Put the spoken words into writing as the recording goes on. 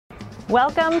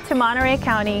Welcome to Monterey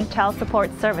County Child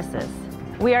Support Services.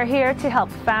 We are here to help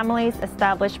families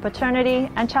establish paternity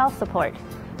and child support,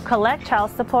 collect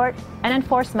child support, and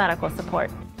enforce medical support.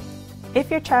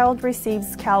 If your child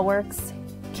receives CalWORKs,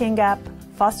 KingGap,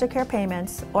 foster care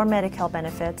payments, or Medi-Cal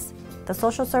benefits, the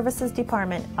Social Services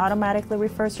Department automatically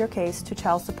refers your case to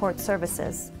Child Support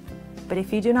Services. But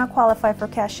if you do not qualify for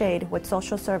cash aid with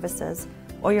Social Services,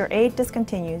 or your aid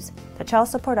discontinues, the Child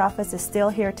Support Office is still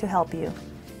here to help you.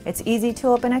 It's easy to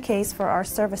open a case for our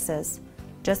services.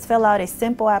 Just fill out a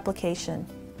simple application.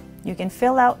 You can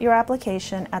fill out your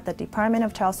application at the Department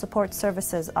of Child Support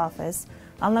Services office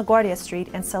on LaGuardia Street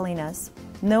in Salinas.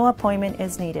 No appointment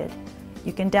is needed.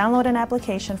 You can download an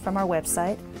application from our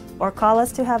website or call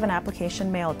us to have an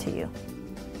application mailed to you.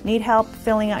 Need help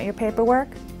filling out your paperwork?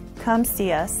 Come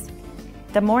see us.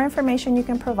 The more information you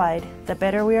can provide, the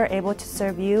better we are able to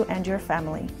serve you and your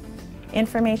family.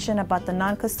 Information about the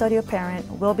non-custodial parent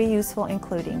will be useful,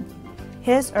 including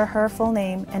his or her full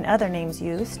name and other names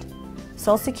used,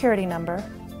 Social Security number,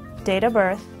 date of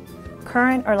birth,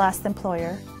 current or last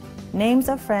employer, names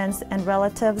of friends and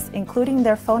relatives including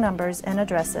their phone numbers and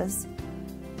addresses,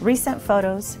 recent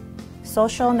photos,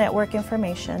 social network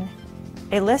information,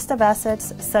 a list of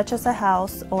assets such as a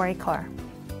house or a car.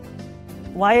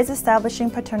 Why is establishing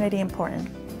paternity important?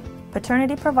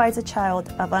 Paternity provides a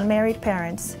child of unmarried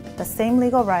parents the same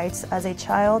legal rights as a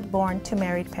child born to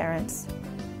married parents.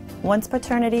 Once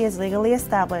paternity is legally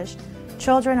established,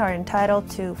 children are entitled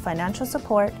to financial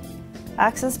support,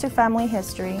 access to family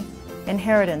history,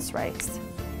 inheritance rights.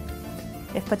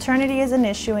 If paternity is an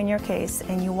issue in your case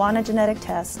and you want a genetic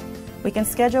test, we can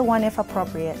schedule one if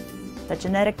appropriate. The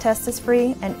genetic test is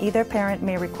free and either parent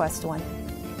may request one.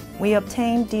 We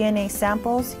obtain DNA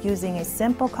samples using a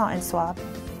simple cotton swab,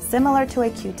 similar to a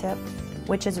Q-tip,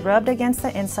 which is rubbed against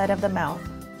the inside of the mouth.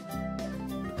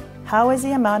 How is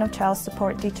the amount of child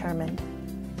support determined?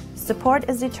 Support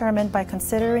is determined by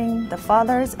considering the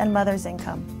father's and mother's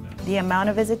income, the amount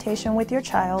of visitation with your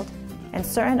child, and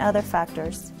certain other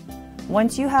factors.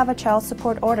 Once you have a child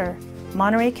support order,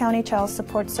 Monterey County Child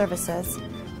Support Services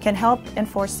can help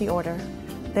enforce the order.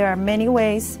 There are many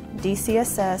ways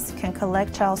DCSS can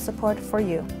collect child support for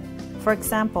you. For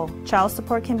example, child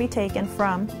support can be taken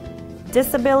from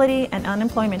disability and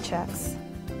unemployment checks,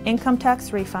 income tax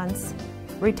refunds,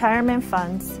 retirement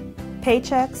funds,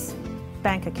 paychecks,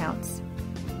 bank accounts.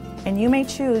 And you may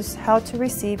choose how to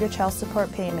receive your child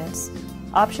support payments.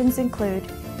 Options include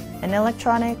an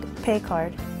electronic pay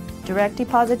card, direct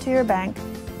deposit to your bank,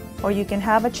 or you can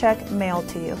have a check mailed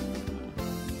to you.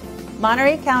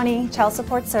 Monterey County Child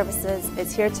Support Services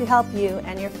is here to help you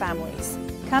and your families.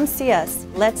 Come see us.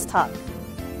 Let's talk.